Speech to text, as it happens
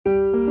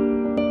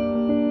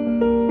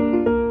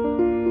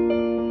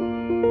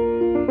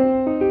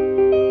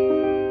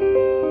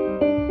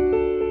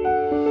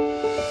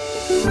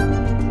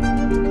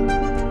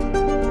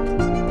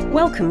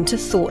Welcome to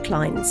Thought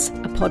Lines,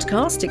 a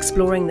podcast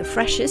exploring the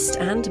freshest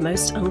and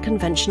most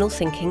unconventional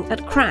thinking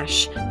at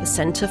CRASH, the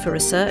Centre for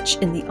Research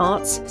in the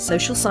Arts,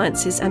 Social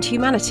Sciences and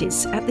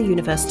Humanities at the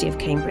University of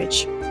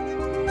Cambridge.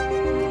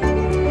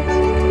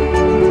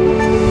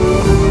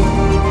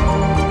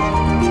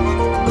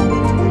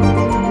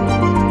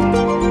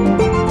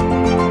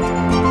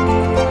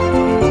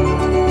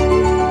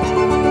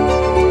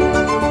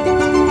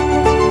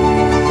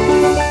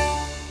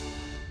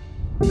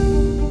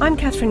 I'm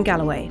Catherine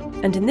Galloway,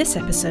 and in this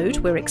episode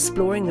we're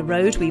exploring the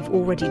road we've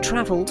already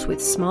travelled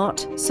with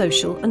smart,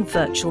 social and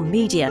virtual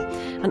media,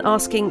 and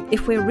asking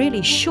if we're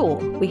really sure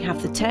we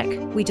have the tech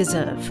we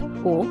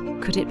deserve, or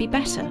could it be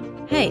better?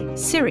 Hey,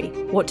 Siri,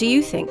 what do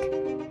you think?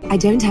 I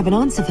don't have an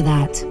answer for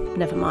that.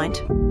 Never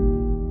mind.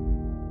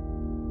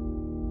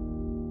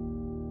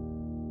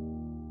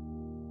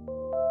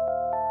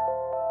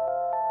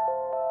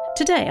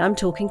 Today I'm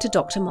talking to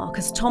Dr.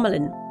 Marcus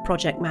Tomelin,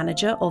 Project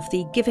Manager of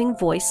the Giving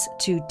Voice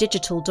to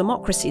Digital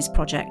Democracies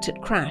project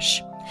at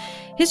CRASH.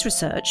 His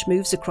research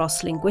moves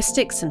across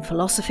linguistics and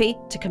philosophy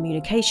to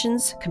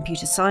communications,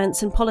 computer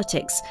science and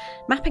politics,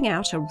 mapping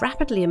out a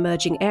rapidly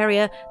emerging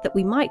area that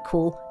we might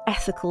call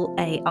ethical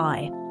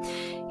AI.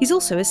 He's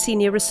also a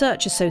senior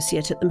research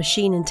associate at the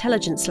Machine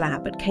Intelligence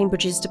Lab at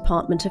Cambridge's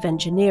Department of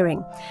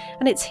Engineering,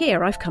 and it's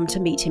here I've come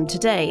to meet him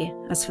today,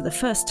 as for the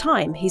first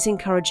time he's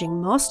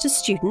encouraging master's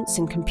students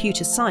in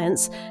computer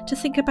science to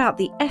think about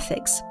the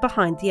ethics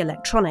behind the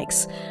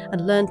electronics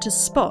and learn to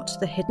spot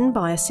the hidden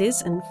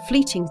biases and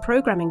fleeting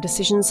programming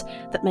decisions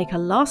that make a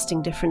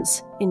lasting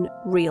difference in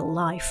real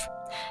life.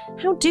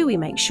 How do we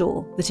make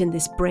sure that in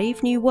this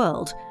brave new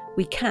world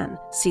we can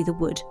see the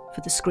wood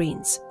for the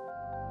screens?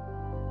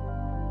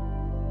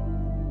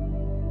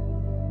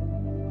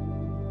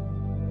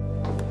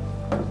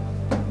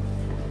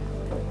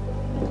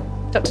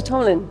 Dr.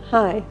 Tomelin,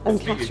 hi, I'm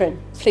Catherine.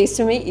 Pleased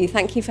to meet you.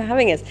 Thank you for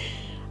having us.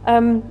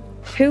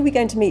 Who are we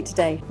going to meet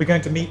today? We're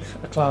going to meet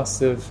a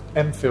class of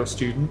MPhil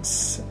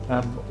students,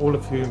 all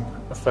of whom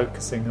are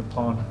focusing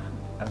upon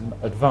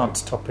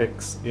advanced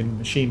topics in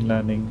machine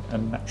learning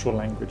and natural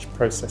language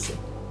processing.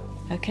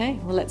 Okay,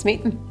 well, let's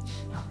meet them.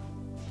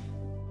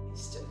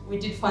 We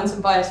did find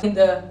some bias in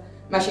the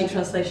machine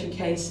translation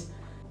case.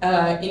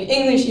 In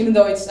English, even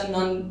though it's a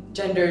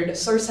non-gendered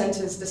source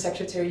sentence, the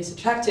secretary is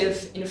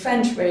attractive. In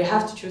French, where you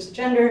have to choose a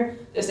gender,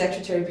 the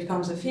secretary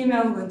becomes a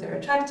female when they're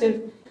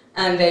attractive,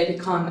 and they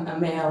become a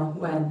male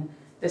when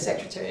the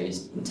secretary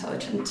is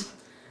intelligent.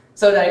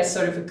 So that is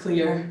sort of a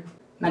clear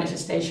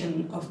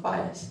manifestation of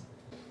bias.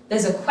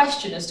 There's a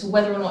question as to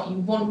whether or not you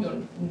want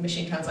your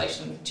machine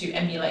translation to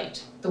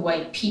emulate the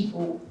way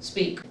people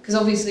speak. Because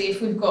obviously if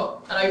we've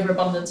got an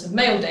overabundance of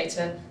male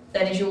data,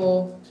 then is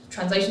your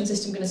translation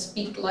system going to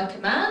speak like a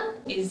man?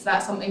 Is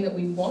that something that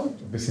we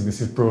want? Obviously this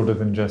is broader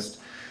than just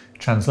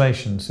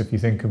translation. So if you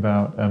think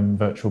about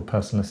virtual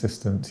personal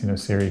assistants,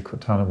 Siri,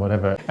 Cortana,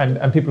 whatever,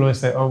 and people always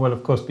say, oh, well,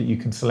 of course, but you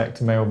can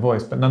select a male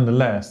voice. But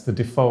nonetheless, the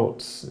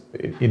defaults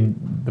in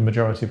the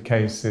majority of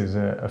cases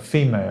are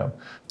female.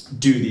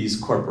 Do these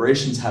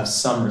corporations have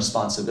some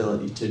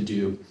responsibility to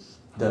do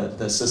the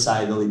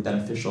societally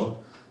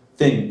beneficial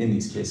thing in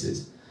these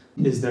cases?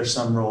 Is there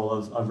some role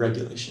of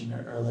regulation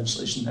or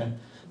legislation there?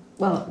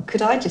 Well,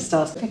 could I just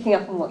ask, picking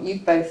up on what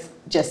you've both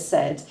just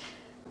said,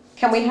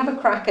 can we have a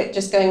crack at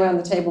just going around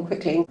the table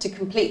quickly to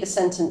complete the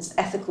sentence,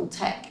 ethical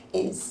tech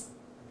is?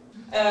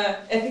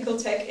 Ethical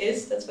tech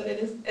is, that's what it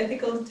is.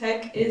 Ethical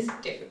tech is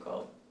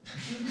difficult.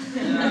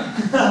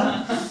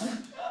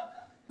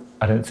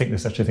 I don't think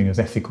there's such a thing as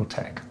ethical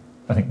tech.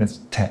 I think there's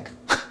tech,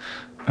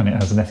 and it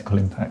has an ethical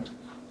impact.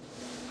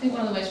 I think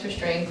one of the most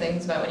frustrating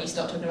things about when you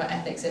start talking about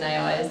ethics in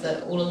AI is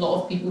that a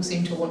lot of people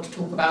seem to want to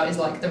talk about is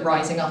like the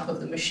rising up of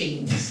the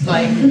machines.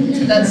 Like,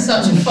 that's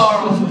such a far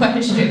off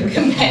question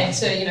compared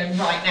to,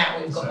 right now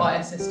we've got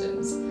bias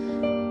systems.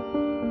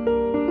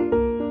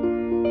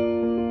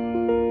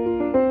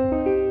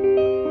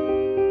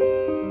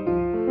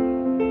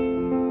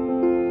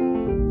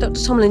 Dr.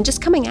 Tomelin,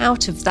 just coming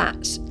out of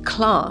that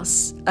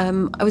class,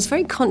 I was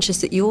very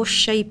conscious that you're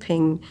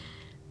shaping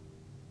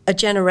a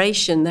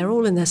generation. They're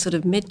all in their sort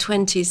of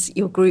mid-20s,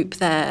 your group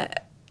there.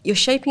 You're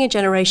shaping a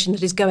generation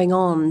that is going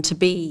on to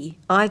be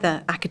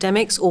either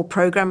academics or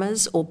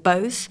programmers or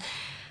both.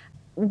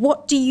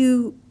 What do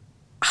you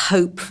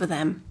hope for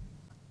them?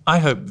 I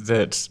hope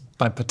that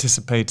by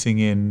participating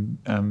in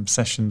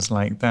sessions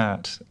like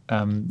that,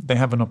 they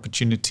have an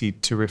opportunity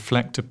to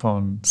reflect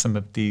upon some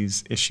of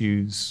these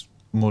issues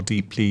more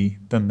deeply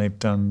than they've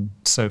done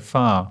so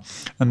far,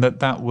 and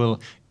that will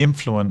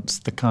influence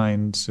the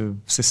kinds of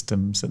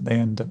systems that they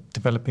end up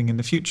developing in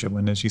the future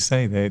when, as you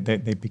say,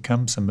 they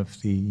become some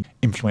of the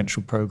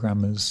influential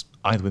programmers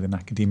either within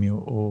academia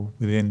or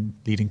within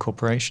leading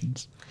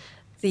corporations.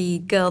 The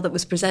girl that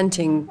was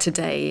presenting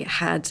today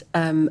had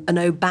an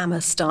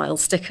Obama-style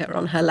sticker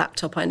on her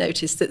laptop, I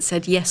noticed, that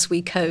said, "Yes,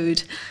 we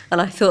code,"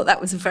 and I thought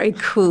that was a very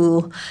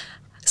cool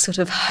sort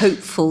of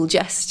hopeful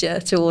gesture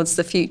towards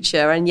the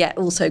future, and yet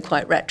also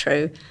quite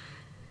retro.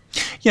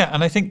 Yeah,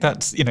 and I think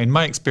that's, in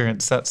my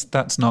experience,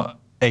 that's not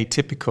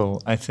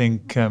atypical. I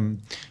think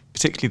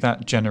particularly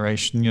that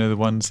generation, the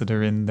ones that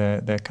are in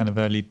their kind of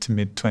early to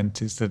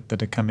mid-20s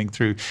that are coming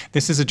through.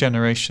 This is a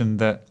generation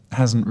that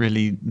hasn't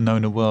really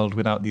known a world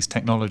without these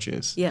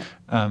technologies. Yeah.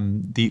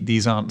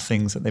 These aren't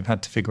things that they've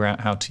had to figure out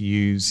how to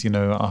use,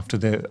 after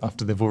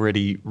they've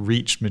already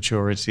reached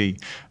maturity.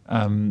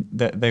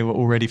 That they were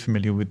already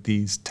familiar with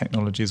these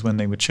technologies when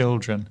they were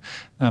children.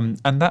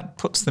 And that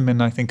puts them in,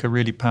 I think, a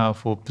really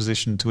powerful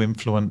position to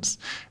influence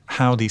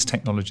how these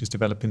technologies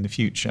develop in the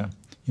future.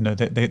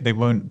 They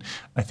won't,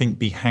 I think,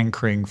 be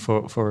hankering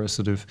for a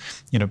sort of,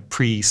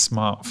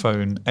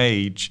 pre-smartphone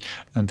age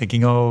and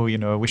thinking,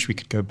 I wish we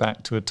could go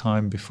back to a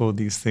time before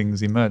these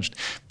things emerged,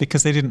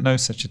 because they didn't know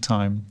such a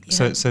time.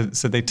 Yeah.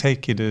 So they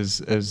take it as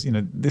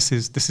this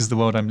is the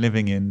world I'm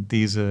living in.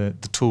 These are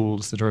the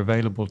tools that are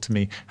available to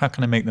me. How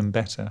can I make them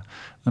better?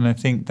 And I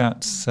think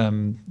that's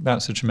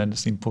a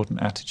tremendously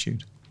important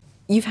attitude.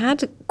 You've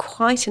had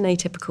quite an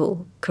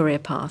atypical career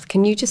path.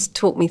 Can you just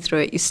talk me through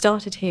it? You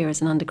started here as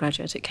an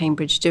undergraduate at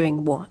Cambridge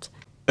doing what?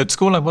 At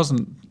school, I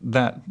wasn't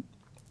that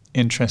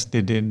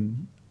interested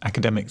in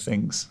academic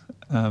things.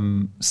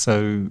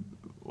 So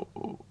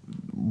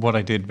what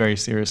I did very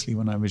seriously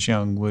when I was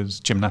young was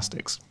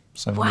gymnastics.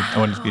 So I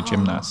wanted to be a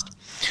gymnast.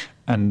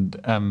 And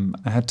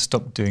I had to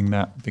stop doing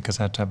that because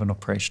I had to have an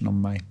operation on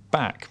my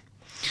back.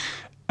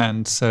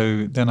 And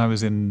so then I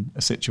was in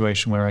a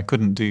situation where I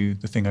couldn't do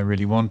the thing I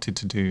really wanted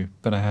to do,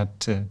 but I had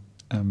to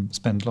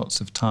spend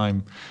lots of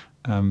time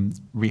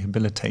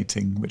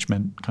rehabilitating, which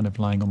meant kind of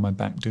lying on my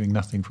back doing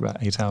nothing for about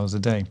 8 hours a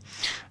day.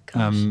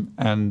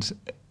 And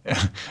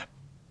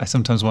I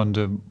sometimes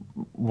wonder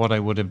what I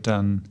would have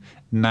done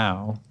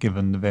now,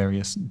 given the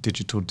various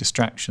digital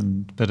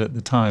distractions. But at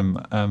the time,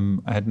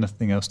 I had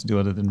nothing else to do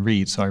other than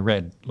read, so I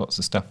read lots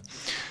of stuff.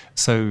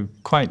 So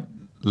quite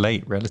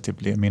late,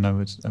 relatively. I mean, I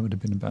would have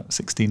been about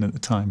 16 at the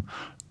time.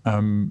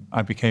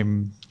 I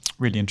became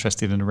really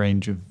interested in a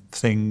range of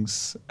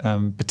things,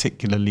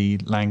 particularly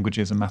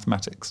languages and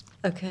mathematics.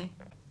 Okay.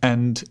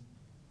 And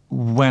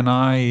when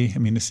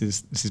this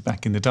is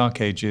back in the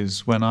dark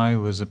ages, when I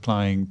was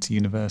applying to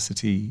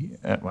university,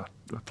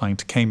 applying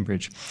to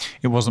Cambridge,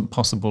 it wasn't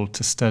possible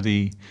to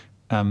study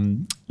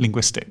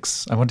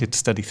linguistics. I wanted to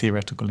study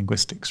theoretical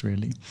linguistics,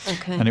 really.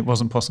 Okay. And it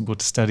wasn't possible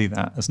to study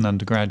that as an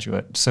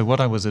undergraduate. So what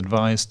I was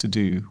advised to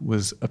do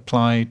was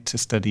apply to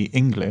study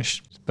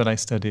English, but I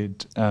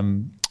studied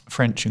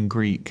French and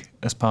Greek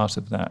as part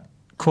of that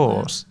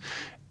course.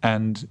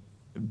 And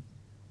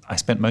I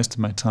spent most of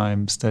my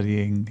time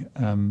studying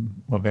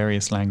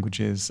various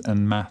languages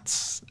and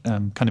maths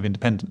kind of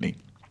independently.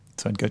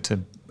 So I'd go to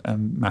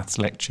maths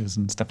lectures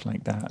and stuff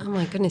like that. Oh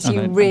my goodness, And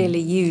you I really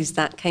used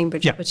that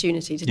Cambridge Yeah.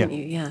 opportunity, didn't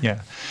you? Yeah.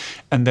 Yeah.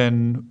 And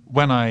then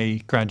when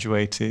I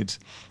graduated,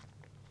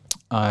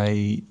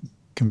 I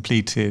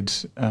completed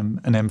an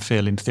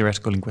MPhil in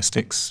theoretical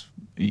linguistics.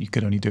 You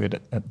could only do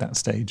it at that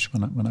stage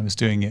when I was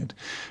doing it.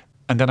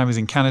 And then I was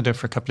in Canada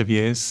for a couple of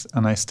years,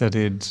 and I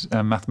studied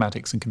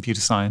mathematics and computer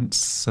science.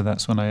 So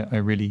that's when I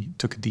really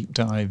took a deep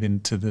dive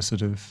into the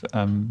sort of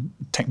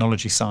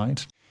technology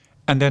side.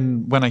 And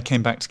then when I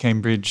came back to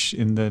Cambridge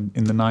in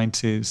the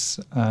 90s,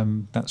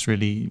 that's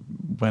really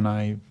when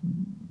I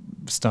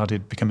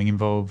started becoming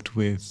involved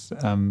with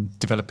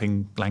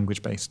developing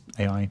language-based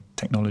AI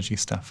technology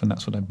stuff. And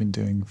that's what I've been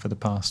doing for the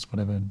past,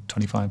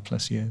 25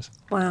 plus years.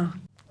 Wow.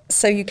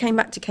 So you came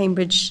back to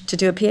Cambridge to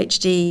do a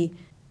PhD,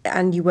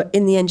 and you were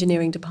in the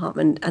engineering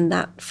department, and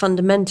that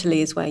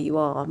fundamentally is where you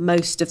are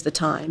most of the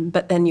time.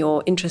 But then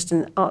your interest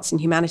in arts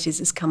and humanities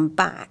has come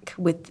back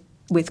with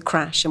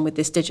Crash and with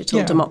this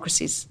digital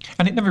democracies.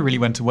 And it never really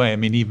went away. I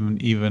mean,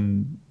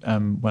 even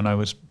when I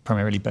was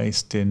primarily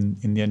based in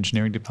the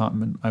engineering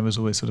department, I was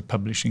always sort of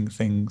publishing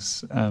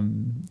things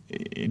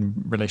in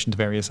relation to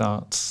various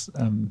arts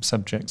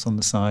subjects on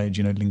the side,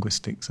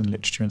 linguistics and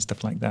literature and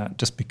stuff like that,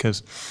 just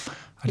because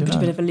I You don't got know.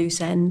 a bit of a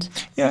loose end.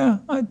 Yeah,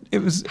 it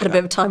was. Had a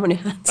bit of time on your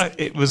hands.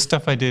 It was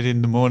stuff I did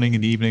in the morning, in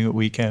the evening, at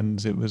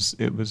weekends. It was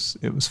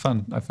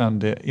fun. I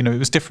found it. It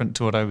was different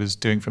to what I was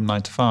doing from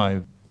 9 to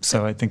 5.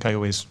 So I think I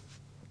always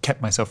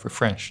kept myself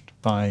refreshed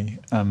by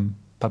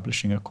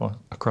publishing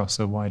across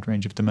a wide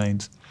range of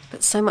domains.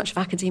 But so much of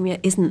academia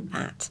isn't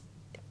that.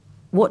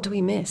 What do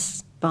we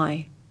miss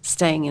by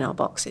staying in our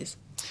boxes?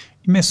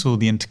 You miss all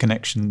the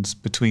interconnections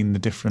between the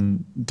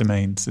different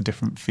domains, the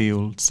different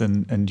fields,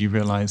 and you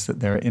realise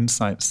that there are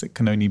insights that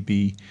can only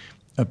be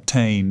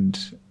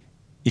obtained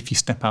if you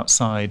step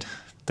outside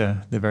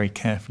the very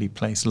carefully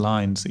placed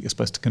lines that you're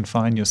supposed to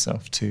confine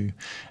yourself to.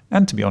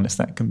 And to be honest,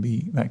 that can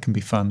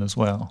be fun as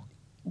well.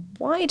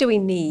 Why do we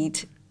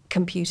need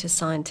computer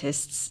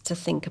scientists to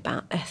think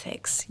about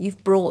ethics?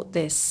 You've brought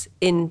this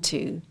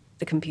into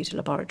the computer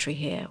laboratory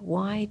here.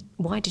 Why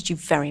did you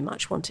very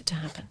much want it to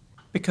happen?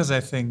 Because I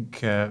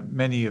think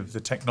many of the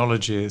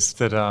technologies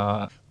that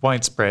are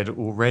widespread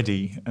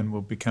already and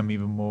will become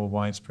even more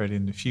widespread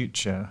in the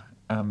future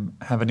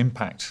have an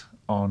impact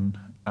on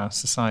our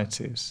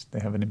societies.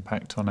 They have an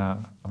impact on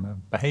our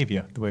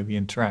behaviour, the way we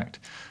interact.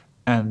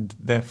 And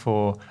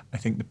therefore, I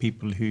think the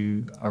people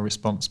who are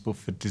responsible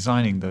for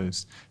designing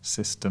those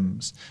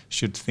systems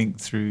should think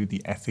through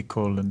the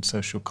ethical and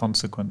social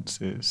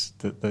consequences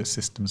that those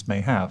systems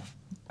may have.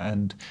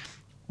 And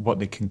what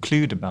they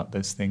conclude about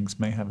those things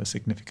may have a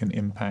significant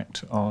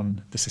impact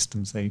on the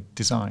systems they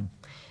design.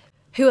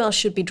 Who else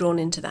should be drawn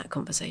into that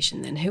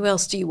conversation then? Who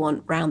else do you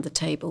want round the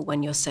table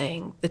when you're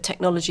saying the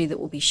technology that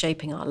will be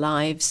shaping our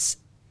lives,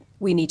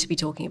 we need to be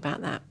talking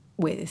about that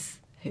with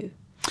who?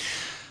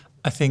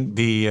 I think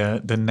the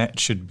net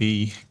should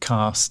be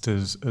cast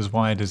as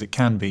wide as it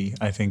can be.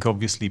 I think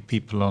obviously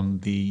people on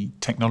the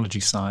technology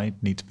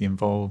side need to be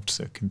involved,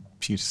 so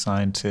computer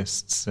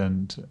scientists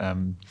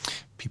and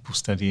people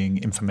studying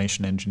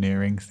information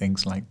engineering,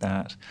 things like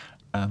that.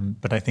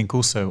 But I think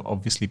also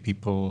obviously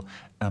people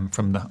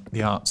from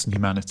the arts and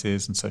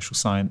humanities and social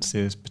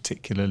sciences,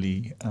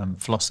 particularly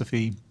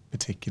philosophy,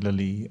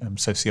 particularly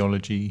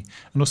sociology,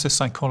 and also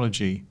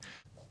psychology.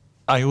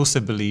 I also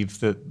believe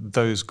that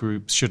those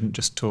groups shouldn't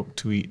just talk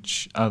to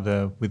each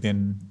other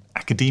within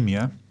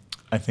academia.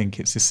 I think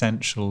it's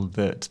essential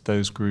that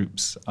those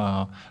groups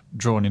are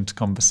drawn into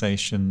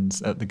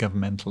conversations at the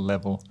governmental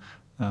level,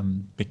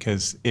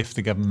 because if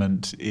the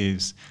government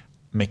is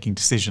making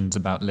decisions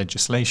about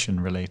legislation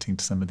relating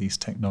to some of these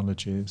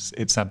technologies,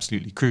 it's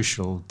absolutely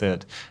crucial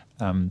that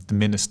the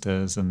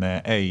ministers and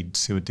their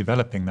aides who are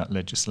developing that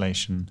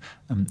legislation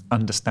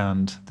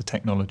understand the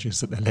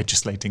technologies that they're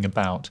legislating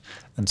about.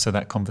 And so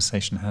that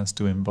conversation has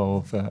to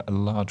involve a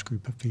large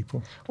group of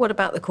people. What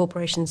about the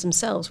corporations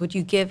themselves? Would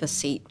you give a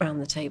seat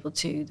round the table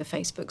to the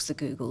Facebooks, the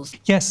Googles?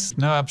 Yes,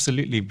 no,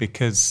 absolutely,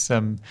 because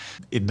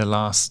in the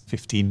last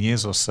 15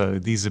 years or so,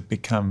 these have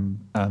become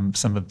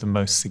some of the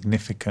most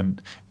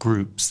significant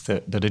groups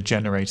that are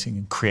generating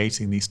and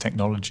creating these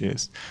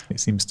technologies.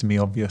 It seems to me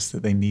obvious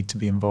that they need to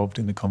be involved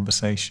in the conversation.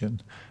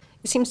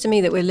 It seems to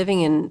me that we're living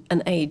in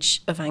an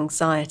age of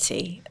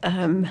anxiety,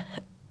 an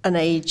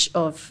age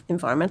of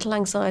environmental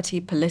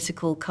anxiety,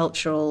 political,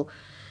 cultural,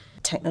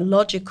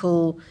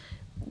 technological.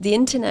 The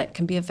internet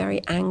can be a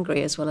very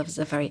angry as well as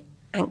a very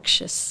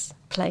anxious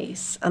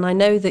place. And I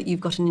know that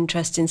you've got an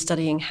interest in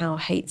studying how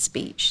hate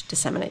speech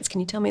disseminates. Can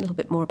you tell me a little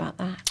bit more about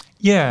that?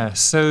 Yeah,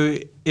 so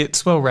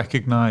it's well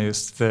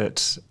recognised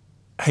that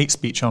hate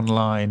speech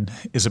online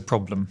is a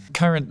problem.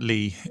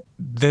 Currently,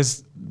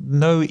 there's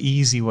no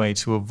easy way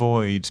to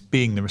avoid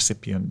being the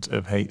recipient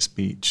of hate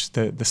speech.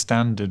 The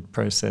standard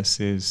process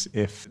is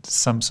if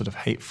some sort of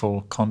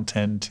hateful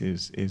content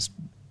is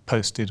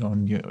posted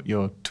on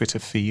your Twitter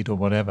feed or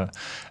whatever,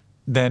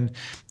 then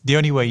the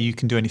only way you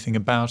can do anything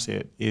about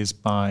it is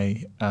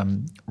by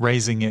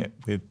raising it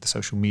with the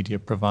social media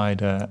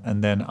provider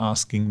and then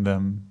asking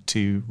them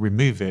to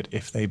remove it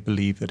if they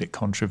believe that it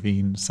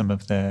contravenes some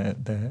of their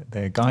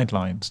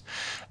guidelines.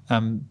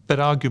 But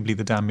arguably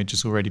the damage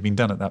has already been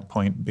done at that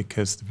point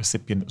because the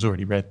recipient has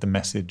already read the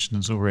message and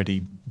has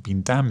already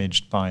been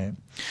damaged by it.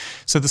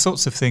 So the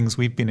sorts of things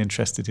we've been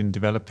interested in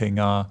developing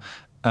are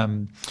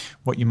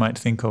what you might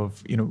think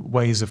of,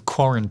 ways of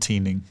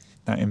quarantining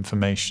that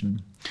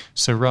information.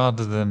 So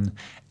rather than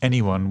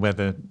anyone,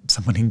 whether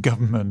someone in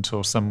government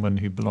or someone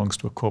who belongs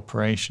to a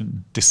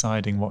corporation,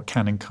 deciding what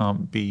can and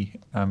can't be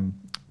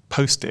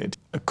posted,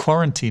 a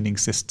quarantining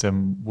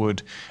system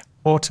would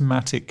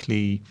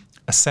automatically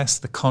assess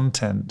the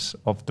content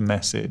of the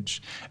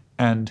message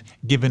and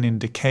give an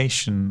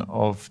indication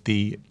of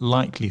the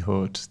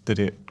likelihood that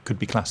it could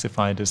be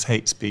classified as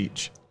hate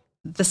speech.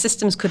 The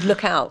systems could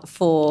look out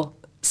for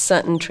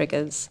certain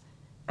triggers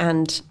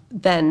and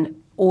then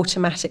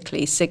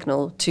automatically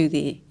signal to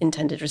the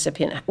intended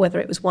recipient, whether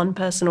it was one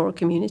person or a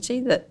community,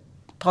 that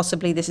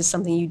possibly this is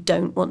something you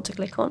don't want to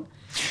click on?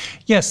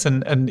 Yes,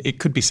 and it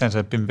could be set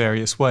up in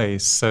various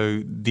ways.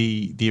 So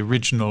the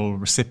original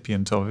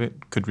recipient of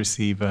it could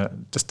receive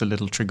just a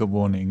little trigger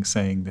warning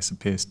saying this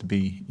appears to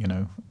be,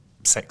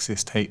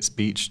 sexist hate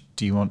speech.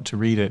 Do you want to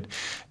read it?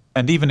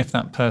 And even if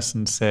that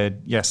person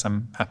said, yes,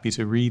 I'm happy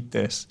to read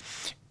this,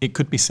 it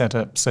could be set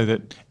up so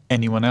that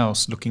anyone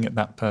else looking at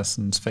that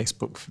person's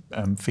Facebook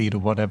feed or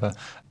whatever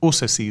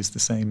also sees the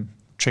same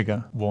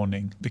trigger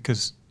warning,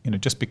 because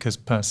just because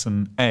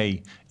person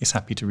A is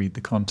happy to read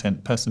the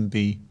content, person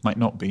B might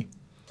not be.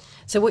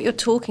 So what you're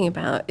talking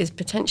about is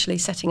potentially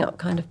setting up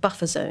kind of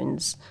buffer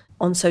zones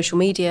on social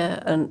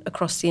media and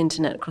across the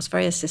internet, across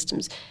various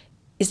systems.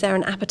 Is there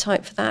an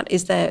appetite for that?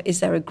 Is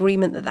there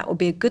agreement that would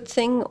be a good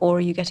thing, or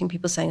are you getting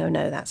people saying, "Oh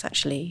no, that's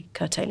actually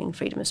curtailing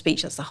freedom of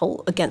speech. That's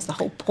against the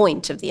whole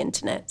point of the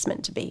internet. It's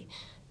meant to be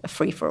a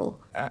free-for-all"?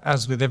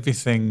 As with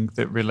everything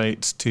that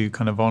relates to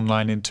kind of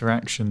online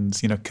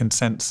interactions,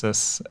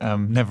 consensus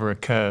never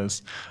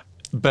occurs.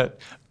 But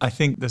I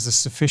think there's a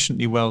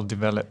sufficiently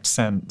well-developed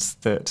sense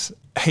that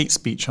hate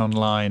speech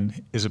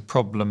online is a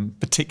problem,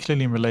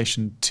 particularly in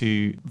relation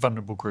to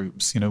vulnerable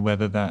groups,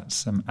 whether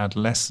that's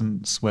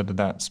adolescents, whether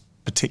that's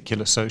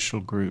particular social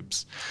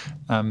groups.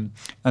 And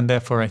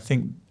therefore, I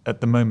think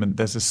at the moment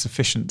there's a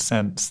sufficient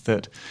sense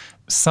that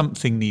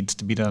something needs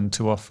to be done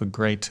to offer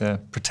greater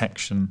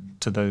protection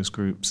to those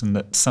groups, and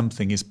that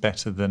something is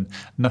better than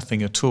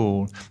nothing at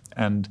all,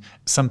 and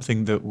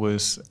something that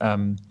was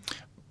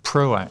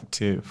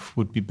proactive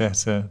would be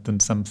better than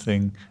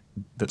something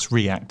that's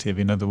reactive.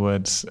 In other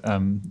words,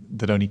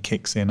 that only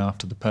kicks in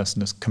after the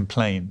person has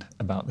complained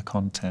about the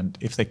content.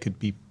 If they could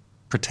be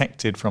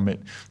protected from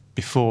it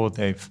before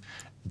they've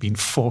been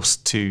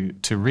forced to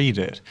read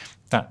it,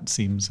 that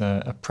seems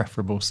a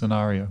preferable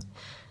scenario.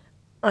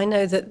 I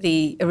know that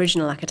the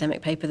original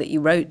academic paper that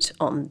you wrote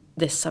on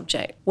this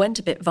subject went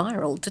a bit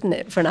viral, didn't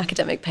it, for an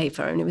academic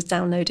paper? And it was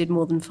downloaded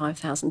more than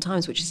 5,000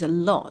 times, which is a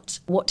lot.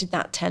 What did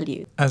that tell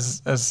you?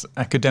 As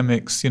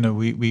academics,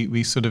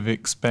 we sort of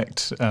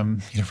expect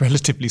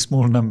relatively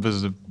small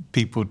numbers of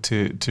people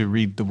to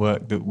read the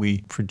work that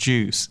we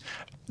produce.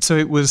 So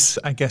it was,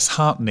 I guess,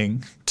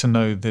 heartening to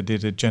know that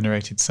it had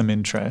generated some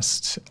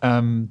interest.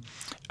 And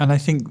I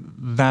think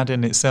that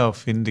in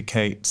itself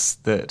indicates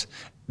that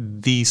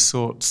these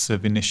sorts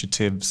of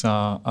initiatives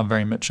are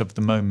very much of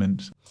the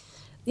moment.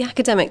 The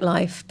academic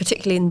life,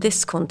 particularly in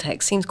this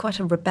context, seems quite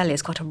a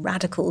rebellious, quite a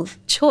radical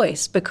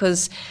choice,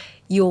 because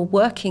you're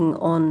working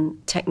on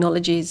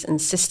technologies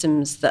and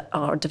systems that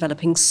are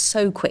developing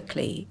so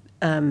quickly,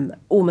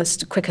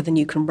 almost quicker than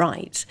you can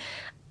write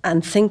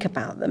and think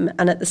about them.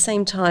 And at the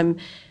same time,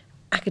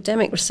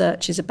 academic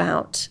research is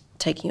about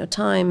taking your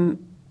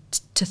time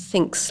to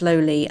think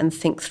slowly and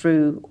think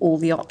through all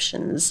the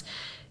options.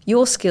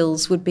 Your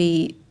skills would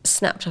be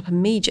snapped up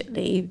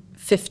immediately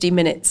 50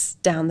 minutes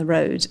down the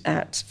road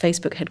at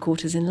Facebook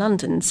headquarters in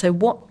London. So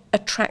what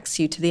attracts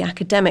you to the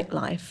academic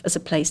life as a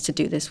place to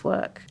do this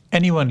work?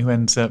 Anyone who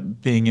ends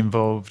up being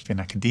involved in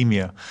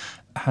academia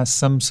has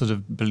some sort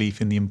of belief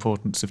in the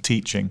importance of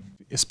teaching,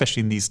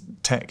 especially in these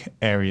tech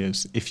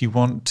areas. If you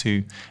want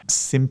to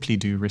simply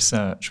do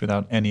research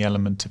without any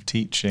element of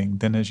teaching,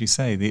 then, as you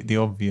say, the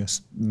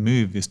obvious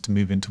move is to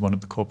move into one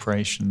of the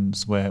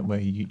corporations where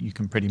you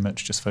can pretty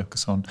much just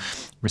focus on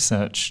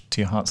research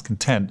to your heart's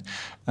content.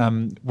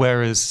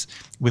 Whereas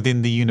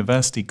within the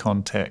university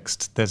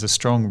context, there's a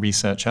strong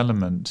research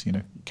element.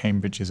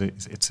 Cambridge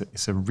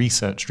it's a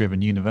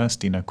research-driven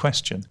university, no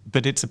question,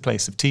 but it's a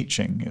place of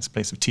teaching. It's a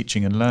place of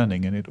teaching and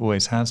learning, and it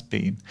always has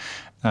been.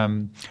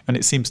 And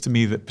it seems to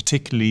me that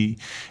particularly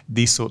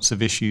these sorts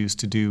of issues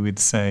to do with,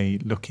 say,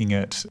 looking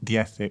at the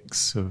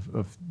ethics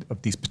of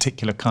these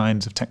particular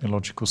kinds of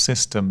technological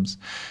systems,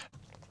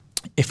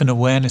 if an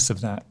awareness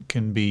of that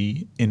can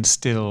be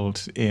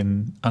instilled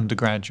in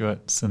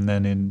undergraduates and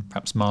then in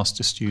perhaps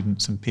master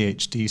students and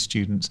PhD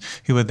students,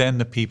 who are then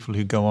the people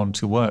who go on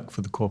to work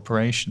for the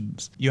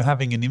corporations, you're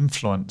having an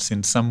influence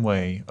in some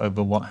way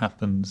over what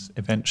happens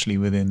eventually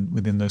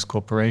within those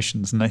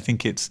corporations. And I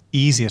think it's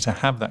easier to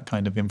have that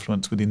kind of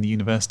influence within the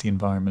university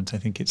environment. I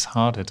think it's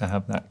harder to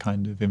have that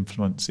kind of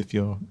influence if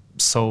you're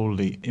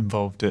solely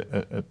involved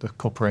at the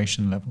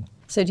corporation level.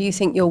 So do you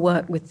think your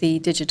work with the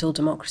Digital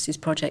Democracies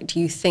Project, do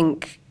you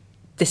think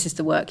this is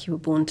the work you were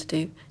born to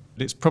do?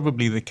 It's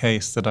probably the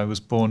case that I was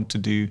born to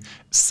do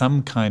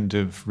some kind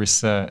of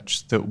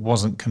research that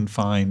wasn't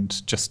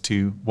confined just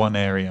to one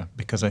area,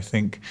 because I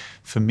think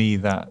for me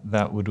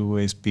that would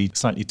always be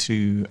slightly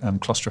too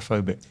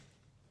claustrophobic.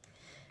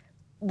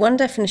 One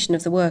definition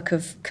of the work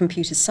of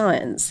computer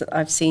science that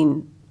I've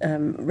seen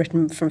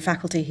written from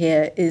faculty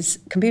here is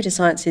computer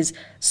science is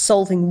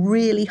solving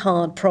really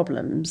hard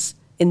problems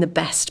in the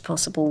best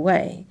possible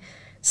way.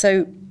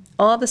 So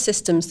are the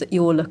systems that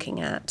you're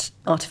looking at,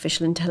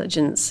 artificial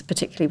intelligence,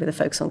 particularly with a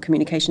focus on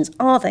communications,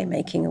 are they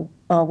making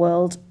our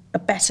world a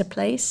better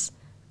place?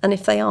 And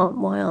if they aren't,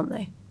 why aren't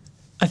they?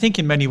 I think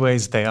in many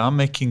ways they are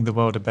making the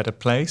world a better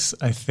place.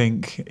 I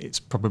think it's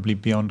probably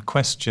beyond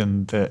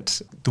question that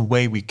the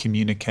way we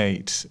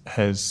communicate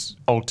has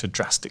altered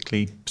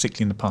drastically,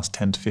 particularly in the past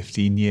 10 to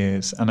 15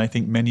 years. And I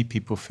think many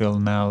people feel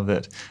now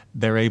that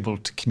they're able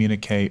to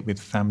communicate with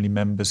family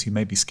members who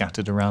may be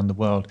scattered around the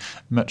world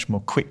much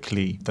more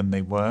quickly than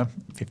they were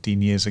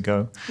 15 years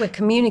ago. We're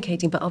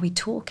communicating, but are we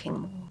talking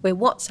more? We're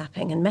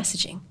WhatsApping and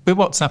messaging. We're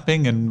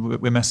WhatsApping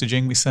and we're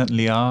messaging. We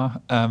certainly are.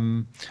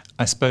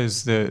 I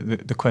suppose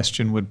the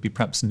question would be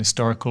perhaps an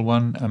historical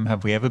one.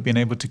 Have we ever been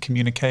able to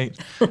communicate?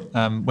 With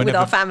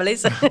our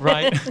families?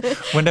 Right.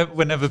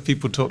 Whenever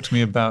people talk to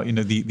me about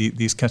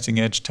these cutting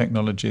edge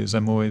technologies,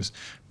 I'm always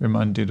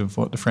reminded of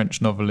what the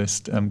French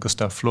novelist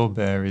Gustave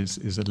Flaubert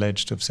is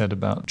alleged to have said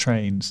about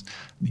trains.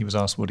 He was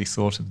asked what he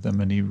thought of them,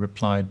 and he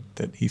replied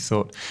that he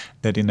thought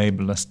they'd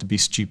enable us to be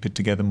stupid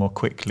together more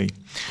quickly.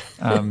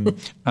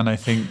 And I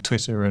think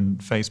Twitter and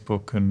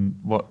Facebook and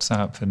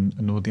WhatsApp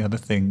and all the other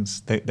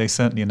things, they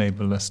certainly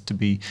enable us to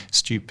be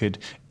stupid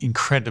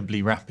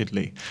incredibly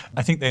rapidly.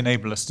 I think they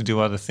enable us to do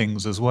other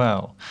things as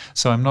well.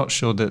 So I'm not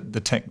sure that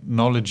the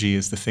technology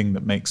is the thing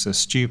that makes us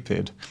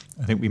stupid.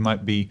 I think we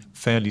might be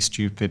fairly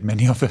stupid,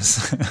 many of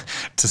us,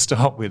 to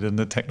start with, and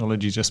the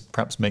technology just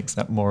perhaps makes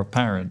that more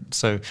apparent.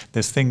 So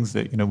there's things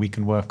that we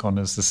can work on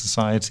as a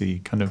society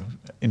kind of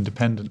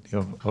independently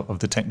of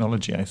the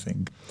technology, I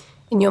think.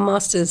 In your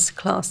master's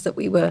class that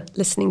we were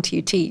listening to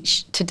you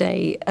teach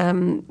today,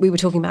 we were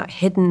talking about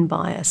hidden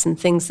bias and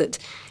things that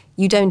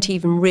you don't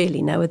even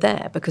really know are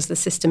there because the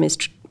system is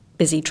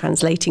busy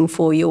translating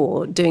for you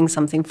or doing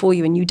something for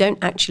you, and you don't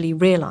actually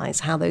realise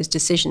how those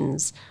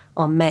decisions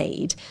are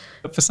made.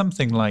 But for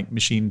something like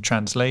machine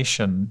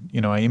translation,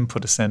 I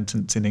input a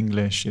sentence in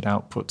English, it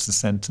outputs a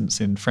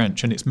sentence in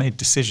French, and it's made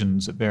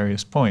decisions at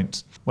various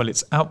points. Well,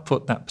 it's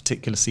output that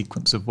particular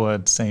sequence of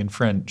words, say in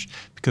French,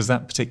 because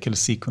that particular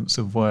sequence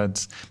of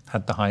words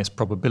had the highest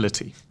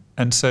probability.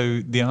 And so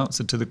the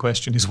answer to the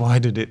question is, why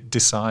did it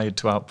decide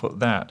to output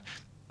that?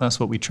 That's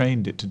what we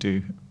trained it to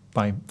do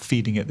by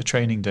feeding it the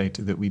training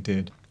data that we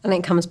did. And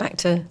it comes back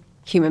to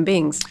human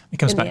beings. It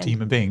comes back to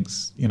human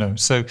beings,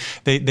 So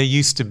there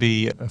used to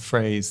be a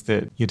phrase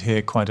that you'd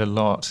hear quite a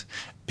lot.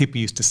 People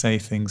used to say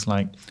things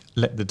like,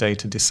 let the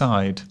data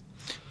decide,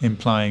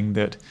 implying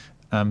that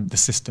the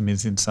system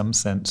is in some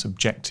sense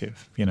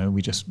objective.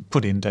 We just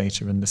put in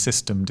data and the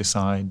system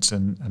decides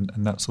and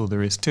that's all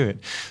there is to it.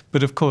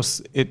 But of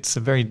course, it's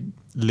a very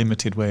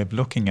limited way of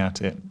looking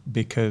at it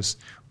because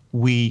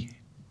we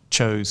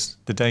chose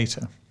the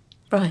data.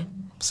 Right.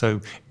 So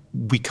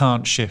we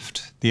can't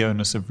shift the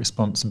onus of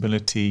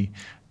responsibility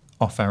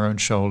off our own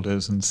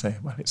shoulders and say,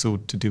 well, it's all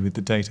to do with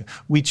the data.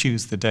 We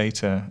choose the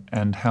data,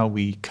 and how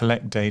we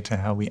collect data,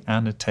 how we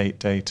annotate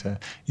data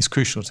is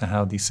crucial to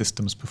how these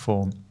systems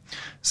perform.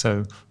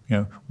 So,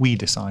 we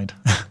decide.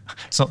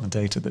 It's not the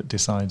data that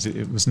decides.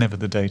 It was never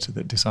the data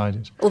that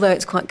decided. Although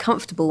it's quite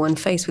comfortable when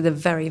faced with a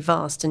very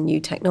vast and new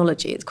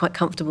technology, it's quite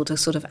comfortable to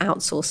sort of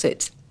outsource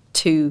it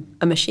to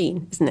a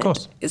machine, isn't it? Of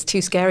course. It's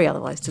too scary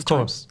otherwise to try. Of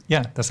course.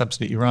 Yeah, that's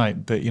absolutely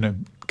right. But,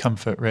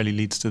 comfort rarely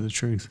leads to the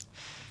truth.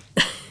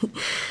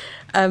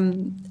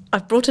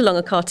 I've brought along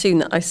a cartoon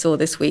that I saw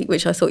this week,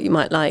 which I thought you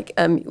might like.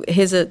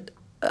 Here's an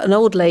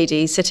old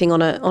lady sitting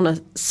on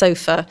a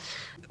sofa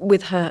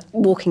with her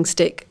walking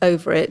stick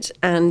over it,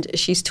 and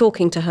she's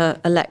talking to her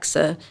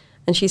Alexa,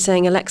 and she's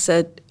saying,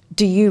 Alexa,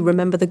 do you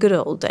remember the good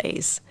old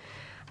days?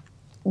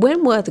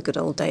 When were the good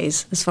old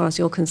days, as far as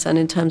you're concerned,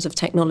 in terms of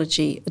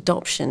technology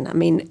adoption? I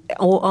mean,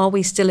 or are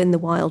we still in the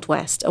Wild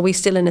West? Are we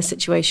still in a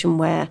situation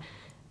where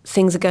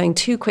things are going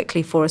too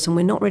quickly for us and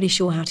we're not really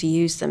sure how to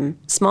use them?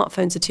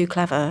 Smartphones are too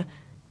clever.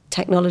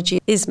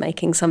 Technology is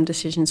making some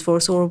decisions for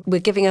us, or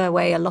we're giving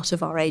away a lot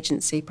of our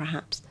agency,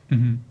 perhaps.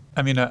 Mm-hmm.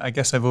 I mean, I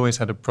guess I've always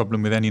had a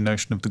problem with any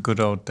notion of the good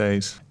old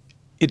days.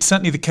 It's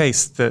certainly the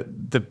case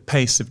that the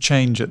pace of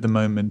change at the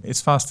moment is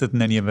faster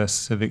than any of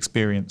us have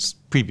experienced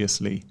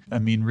previously. I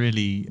mean,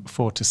 really,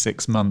 4 to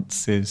 6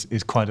 months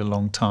is quite a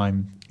long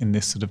time in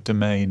this sort of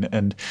domain,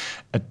 and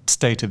a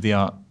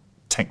state-of-the-art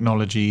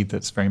technology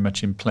that's very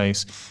much in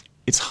place,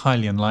 it's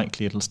highly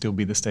unlikely it'll still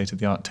be the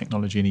state-of-the-art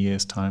technology in a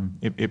year's time.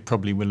 It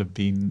probably will have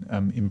been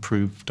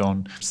improved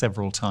on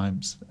several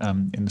times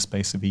in the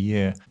space of a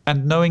year.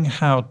 And knowing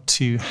how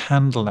to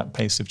handle that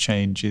pace of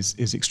change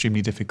is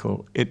extremely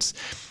difficult. It's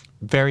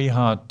very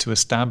hard to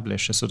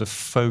establish a sort of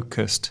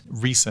focused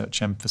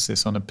research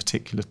emphasis on a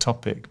particular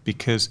topic,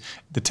 because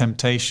the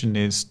temptation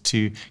is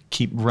to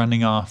keep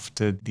running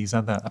after these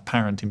other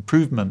apparent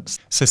improvements.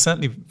 So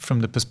certainly from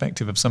the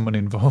perspective of someone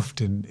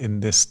involved in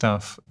this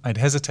stuff, I'd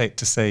hesitate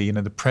to say,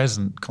 the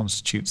present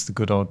constitutes the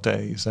good old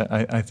days.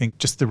 I think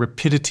just the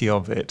rapidity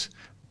of it,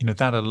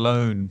 that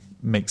alone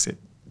makes it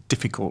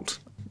difficult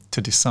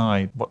to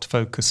decide what to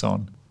focus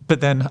on. But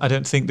then I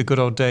don't think the good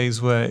old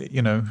days were,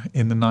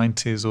 in the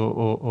 90s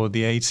or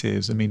the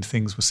 80s. I mean,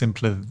 things were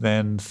simpler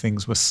then,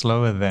 things were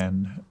slower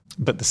then,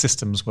 but the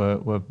systems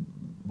were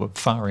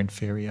far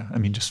inferior. I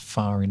mean, just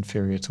far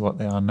inferior to what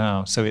they are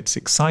now. So it's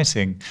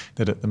exciting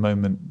that at the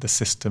moment the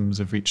systems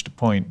have reached a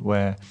point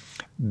where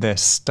they're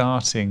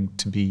starting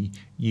to be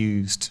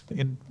used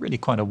in really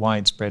quite a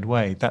widespread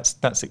way.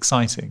 That's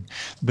exciting.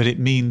 But it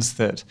means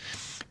that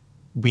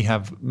we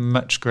have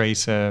much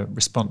greater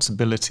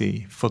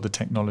responsibility for the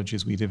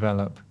technologies we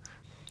develop.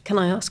 Can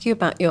I ask you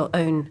about your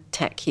own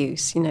tech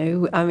use?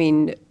 I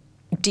mean,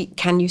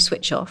 can you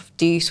switch off?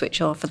 Do you switch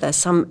off? Are there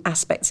some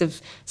aspects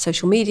of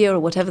social media or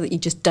whatever that you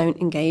just don't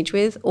engage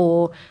with?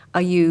 Or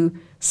are you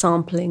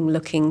sampling,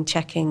 looking,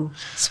 checking,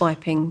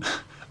 swiping?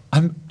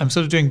 I'm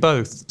sort of doing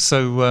both.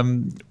 So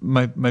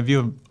my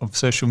view of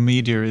social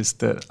media is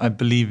that I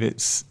believe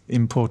it's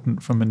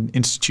important from an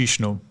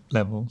institutional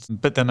level,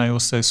 but then I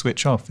also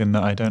switch off in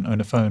that I don't own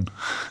a phone.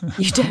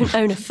 You don't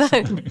own a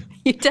phone?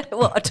 You don't,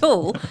 what, at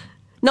all?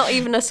 Not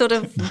even a sort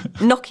of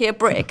Nokia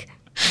brick?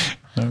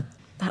 No.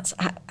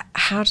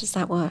 How does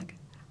that work?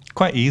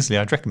 Quite easily,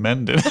 I'd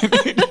recommend it.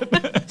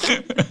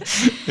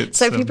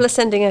 So people are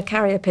sending a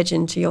carrier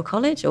pigeon to your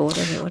college or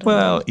whatever?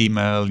 Well,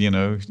 email,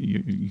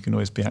 you can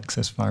always be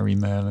accessed via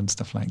email and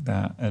stuff like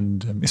that.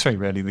 And it's very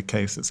rarely the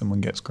case that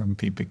someone gets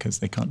grumpy because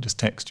they can't just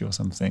text you or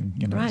something.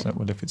 Right. It's like,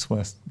 well, if it's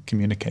worth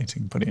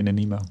communicating, put it in an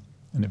email.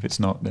 And if it's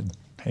not, then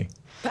hey.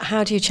 But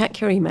how do you check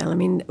your email? I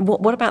mean,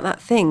 what about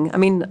that thing? I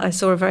mean, I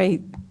saw a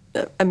very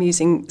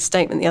amusing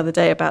statement the other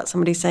day about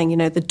somebody saying,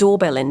 the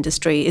doorbell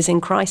industry is in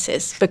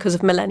crisis because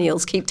of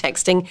millennials keep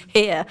texting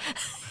here.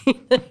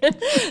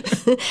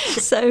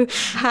 So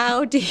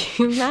how do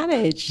you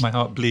manage? My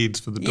heart bleeds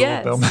for the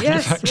doorbell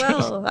manufacturers.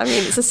 Yes, well, I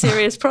mean, it's a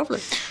serious problem.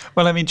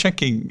 Well, I mean,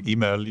 checking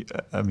email,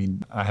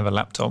 I have a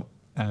laptop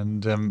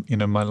and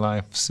my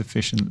life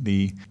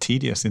sufficiently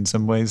tedious in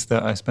some ways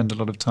that I spend a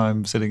lot of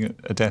time sitting at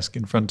a desk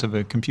in front of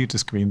a computer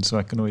screen, so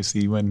I can always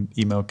see when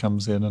email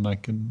comes in and I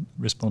can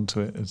respond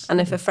to it. And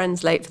if a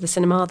friend's late for the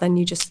cinema, then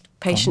you just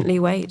patiently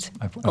wait.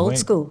 I Old wait.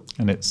 school.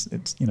 And it's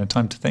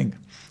time to think.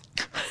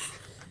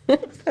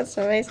 That's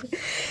amazing.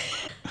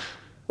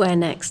 Where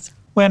next?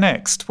 Where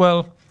next?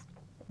 Well,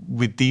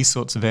 with these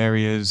sorts of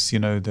areas,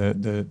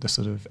 the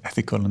sort of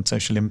ethical and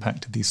social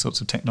impact of these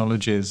sorts of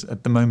technologies,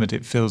 at the moment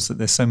it feels that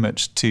there's so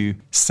much to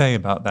say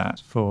about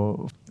that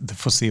for the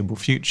foreseeable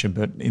future.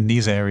 But in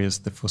these areas,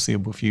 the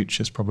foreseeable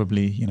future is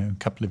probably, a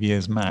couple of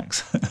years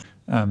max.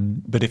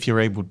 But if you're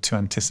able to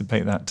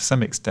anticipate that to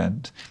some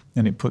extent,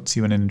 then it puts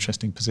you in an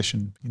interesting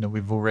position.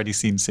 We've already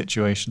seen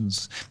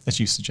situations, as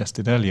you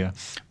suggested earlier,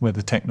 where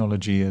the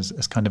technology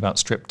has kind of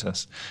outstripped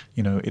us.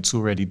 It's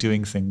already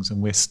doing things,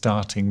 and we're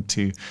starting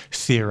to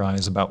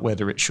theorize about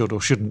whether it should or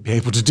shouldn't be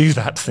able to do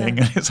that thing.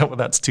 And it's like, well,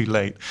 that's too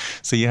late.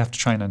 So you have to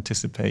try and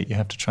anticipate. You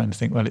have to try and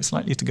think, well, it's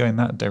likely to go in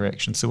that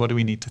direction. So what do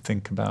we need to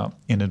think about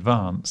in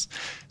advance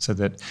so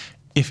that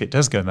if it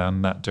does go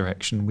down that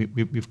direction,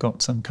 we've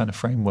got some kind of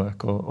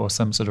framework or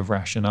some sort of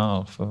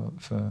rationale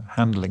for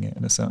handling it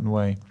in a certain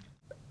way.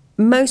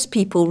 Most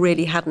people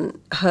really hadn't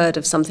heard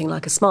of something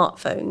like a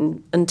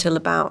smartphone until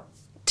about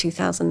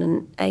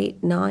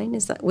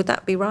 2008-9. Would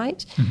that be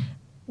right?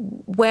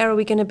 Where are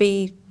we going to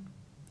be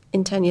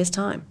in 10 years'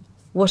 time?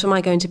 What am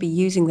I going to be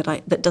using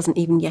that doesn't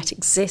even yet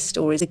exist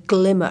or is a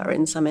glimmer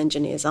in some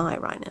engineer's eye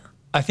right now?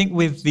 I think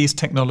with these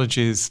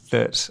technologies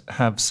that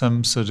have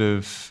some sort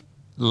of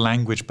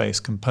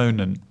language-based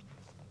component,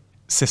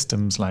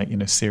 systems like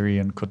Siri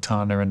and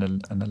Cortana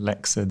and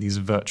Alexa, these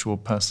virtual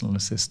personal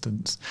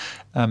assistants,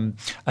 I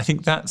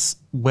think that's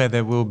where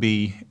there will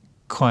be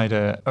quite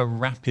a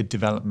rapid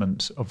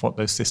development of what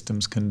those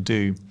systems can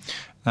do.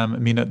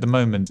 At the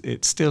moment,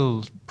 it's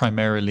still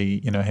primarily,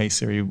 hey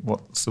Siri,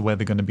 what's the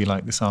weather going to be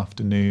like this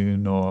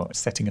afternoon, or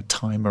setting a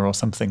timer or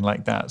something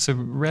like that. So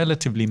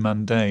relatively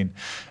mundane.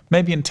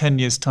 Maybe in 10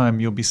 years' time,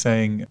 you'll be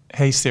saying,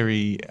 hey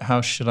Siri,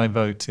 how should I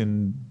vote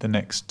in the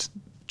next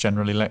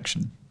general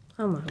election?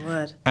 Oh my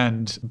word.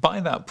 And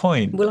by that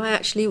point... Will I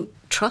actually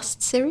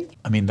trust Siri?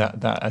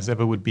 That as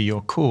ever would be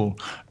your call.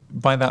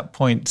 By that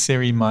point,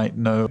 Siri might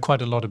know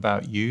quite a lot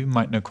about you,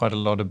 might know quite a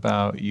lot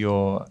about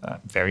your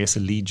various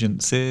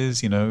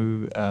allegiances,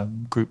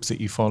 groups that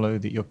you follow,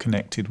 that you're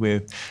connected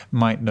with,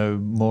 might know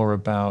more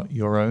about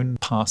your own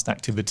past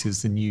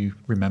activities than you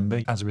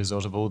remember as a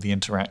result of all the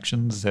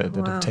interactions that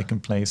have taken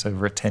place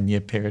over a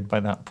 10-year period by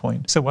that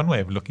point. So one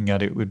way of looking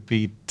at it would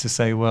be to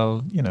say,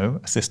 well,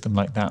 a system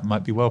like that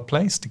might be well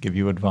placed to give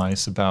you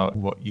advice about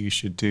what you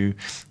should do.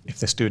 If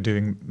they're still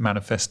doing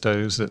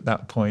manifestos at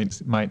that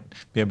point, it might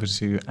be able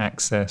to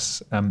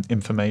access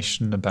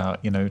information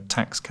about,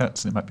 tax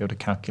cuts, and it might be able to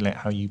calculate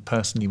how you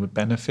personally would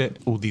benefit.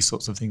 All these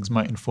sorts of things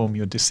might inform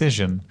your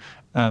decision.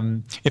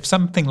 If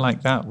something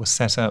like that was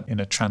set up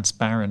in a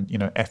transparent,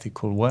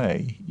 ethical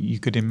way, you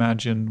could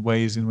imagine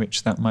ways in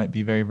which that might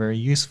be very, very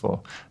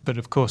useful. But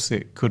of course,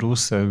 it could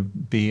also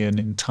be an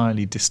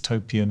entirely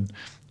dystopian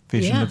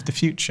vision of the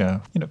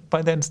future.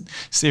 By then,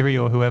 Siri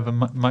or whoever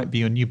might be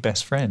your new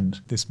best friend.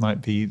 This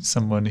might be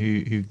someone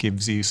who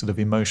gives you sort of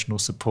emotional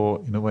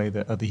support in a way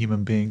that other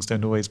human beings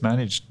don't always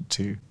manage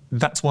to.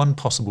 That's one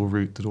possible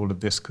route that all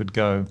of this could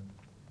go.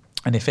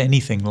 And if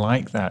anything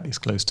like that is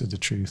close to the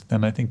truth,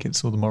 then I think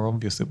it's all the more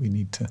obvious that we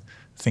need to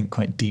think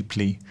quite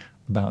deeply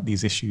about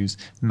these issues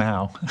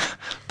now,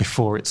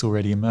 before it's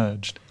already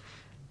emerged.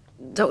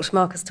 Dr.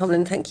 Marcus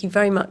Tomlin, thank you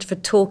very much for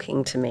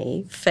talking to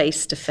me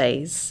face to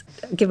face.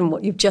 Given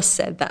what you've just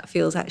said, that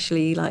feels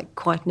actually like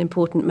quite an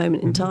important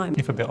moment in time.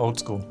 If a bit old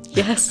school.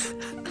 Yes,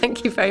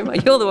 thank you very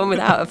much. You're the one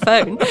without a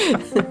phone.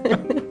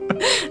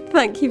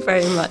 Thank you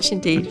very much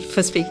indeed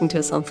for speaking to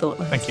us on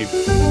Thoughtlines. Thank you.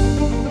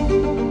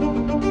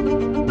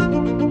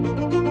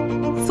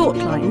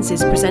 Thoughtlines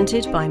is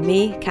presented by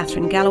me,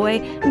 Catherine Galloway,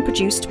 and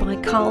produced by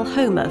Carl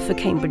Homer for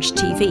Cambridge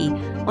TV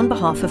on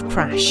behalf of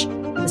CRASH,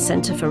 the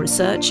Centre for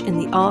Research in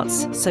the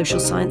Arts, Social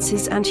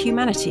Sciences and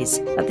Humanities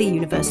at the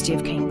University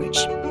of Cambridge.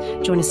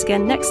 Join us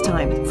again next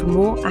time for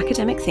more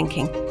academic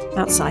thinking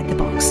outside the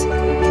box.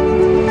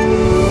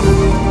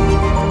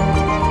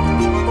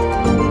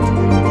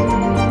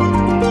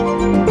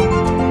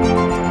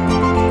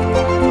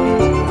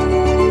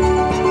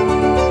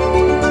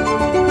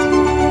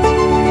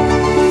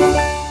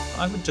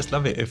 Just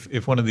love it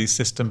if one of these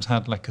systems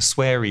had like a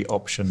sweary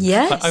option.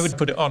 Yes. Like, I would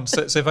put it on.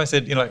 So if I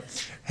said,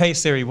 hey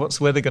Siri, what's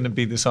the weather going to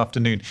be this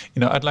afternoon?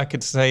 I'd like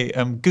it to say,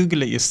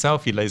 Google it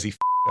yourself, you lazy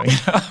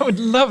I would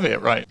love it,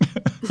 right?